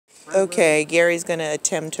Okay, Gary's gonna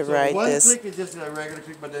attempt to ride this. One click is just a regular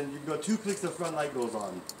click, but then you go 2 clicks, the front light goes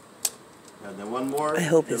on. And then one more. I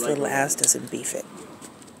hope his little ass doesn't beef it.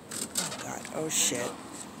 Oh God! Oh shit!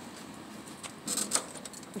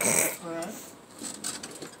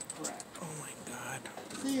 Oh my God!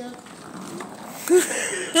 See ya.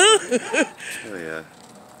 Oh yeah.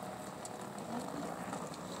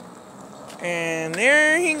 And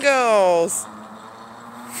there he goes.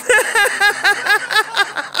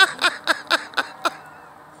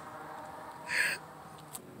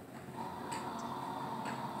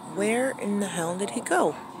 Where in the hell did he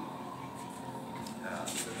go?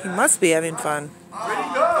 He must be having fun.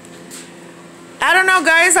 I don't know,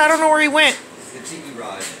 guys. I don't know where he went.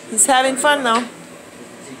 He's having fun, though.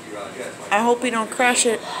 I hope he don't crash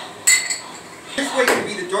it.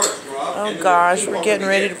 Oh, gosh. We're getting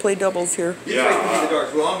ready to play doubles here.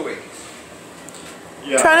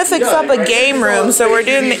 Trying to fix up a game room. So we're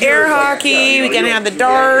doing the air hockey. We're going to have the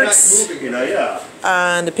darts.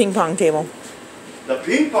 And the ping pong table. The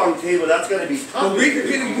ping pong table, that's going to be tough. Well, we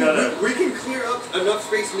can clear up enough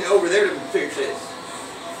space over there to fix this.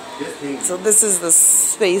 So this is the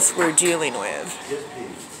space we're dealing with.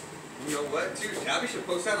 You know what, dude? Abby should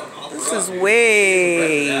post that on all the This is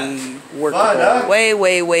way workable. Way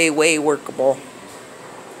workable.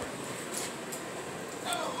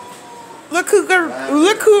 Look who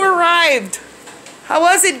arrived. How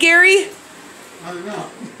was it, Gary? I don't know.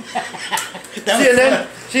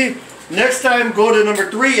 See, next time go to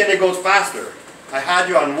number 3 and it goes faster. I had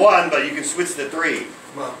you on 1, but you can switch to 3.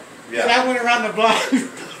 Well, yeah. I went around the block.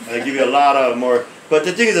 They give you a lot of more. But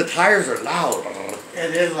the thing is, the tires are loud.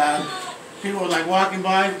 It is loud. People were like walking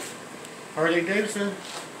by. Harley Davidson.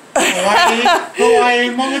 Hawaii,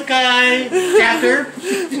 Molokai, chapter.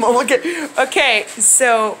 Molokai. Okay,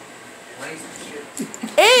 so.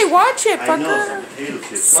 Hey, watch it, fucker.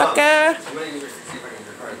 Sucker.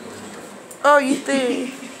 Oh, you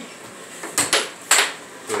think?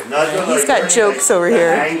 He's got jokes over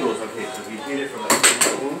here. Angles, okay, so we hit it from the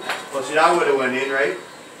well, see, that would have went in, right?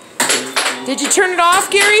 Did you turn it off,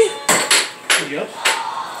 Gary? Yep.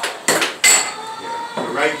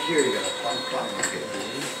 Yeah. Right here, you got a plump. Okay.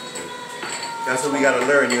 That's what we got to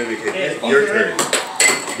learn. You're going to be your turn.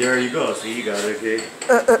 There you go. See, you got it, okay?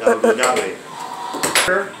 Now go that way.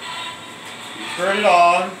 You turn it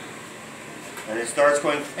on, and it starts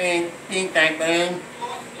going bang, bing, bang, bang.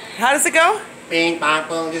 How does it go? Bing, bang,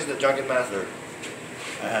 boom. This is the Drunken Master.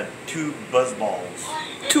 I had 2 buzz balls.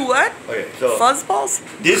 2 what? Okay, so fuzz balls?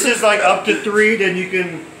 This is like up to 3, then you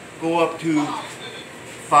can go up to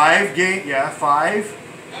 5 gate, 5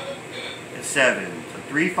 and 7. So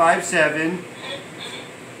 3, 5, 7,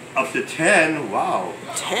 up to 10. Wow.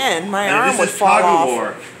 10? My and arm would this is fall tug off. of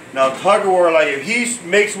war. Now tug of war, like if he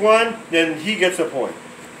makes 1, then he gets a point,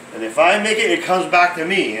 and if I make it, it comes back to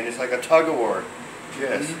me, and it's like a tug of war.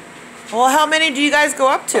 Yes. Well, how many do you guys go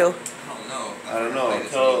up to? I don't know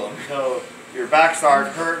until your back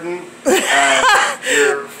starts hurting and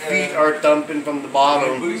your feet are dumping from the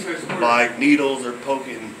bottom like needles are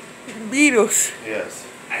poking. Needles. Yes.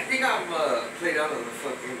 I think I'm played out on the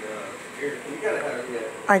fucking. We gotta have it.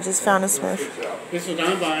 I just found a Smith. This is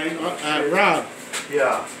done by Rob.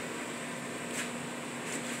 Yeah.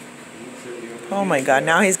 Oh my God!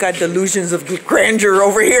 Now he's got delusions of grandeur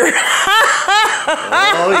over here.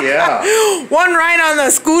 Oh yeah. One ride on the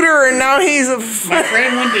scooter and now he's a. My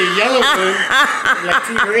friend went to Yellowwood like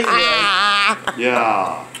 2 years ago.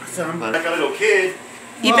 Yeah. Some. I got a little kid.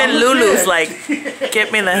 Even Lulu's like,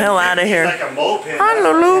 get me the hell out of here. It's like a moped. Hi,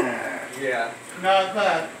 Lulu. Yeah. No, it's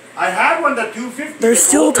not. I had one, the 250. They're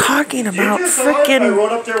still talking about freaking.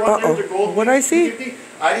 Uh-oh. What'd I see?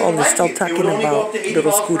 Oh, they're still talking about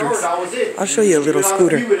little scooters. I'll show you a little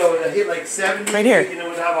scooter. Right here.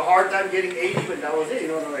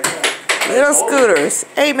 Little scooters.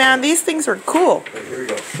 Hey man, these things are cool. Here we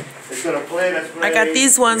go. It's gonna play. I got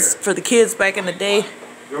these ones for the kids back in the day.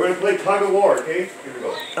 We're gonna play tug of war, okay? Here we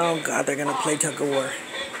go. Oh God, they're gonna play tug of war. Okay,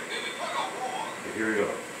 here we go.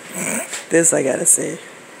 This I gotta say.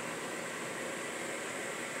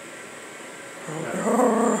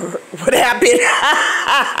 What happened?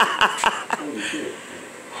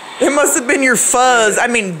 It must have been your fuzz. I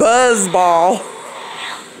mean buzz ball.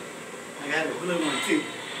 I got a blue one too.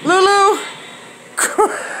 Lulu.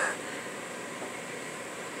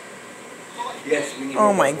 Yes, we need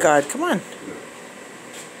Oh my God! Come on.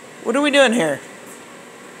 What are we doing here?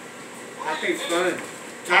 I think it's fun.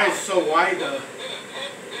 Tire's so wide though.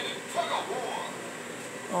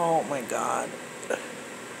 Oh my God.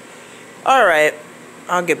 All right,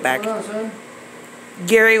 I'll get back.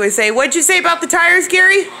 Gary would say, "What'd you say about the tires,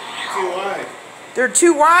 Gary?" Too wide. They're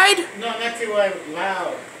too wide? No, not too wide,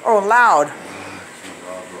 loud. Oh, loud.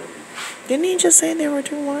 Didn't he just say they were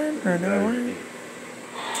too wide? Or no wide?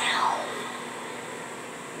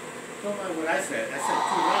 Don't mind what I said. I said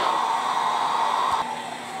too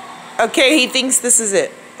loud. Okay, he thinks this is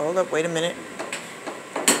it. Hold up, wait a minute.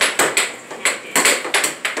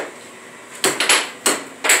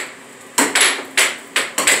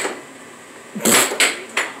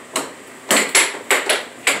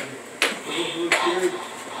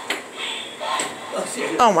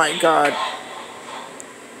 Oh my God.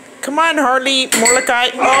 Come on, Harley, Mordecai.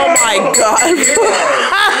 Oh my God.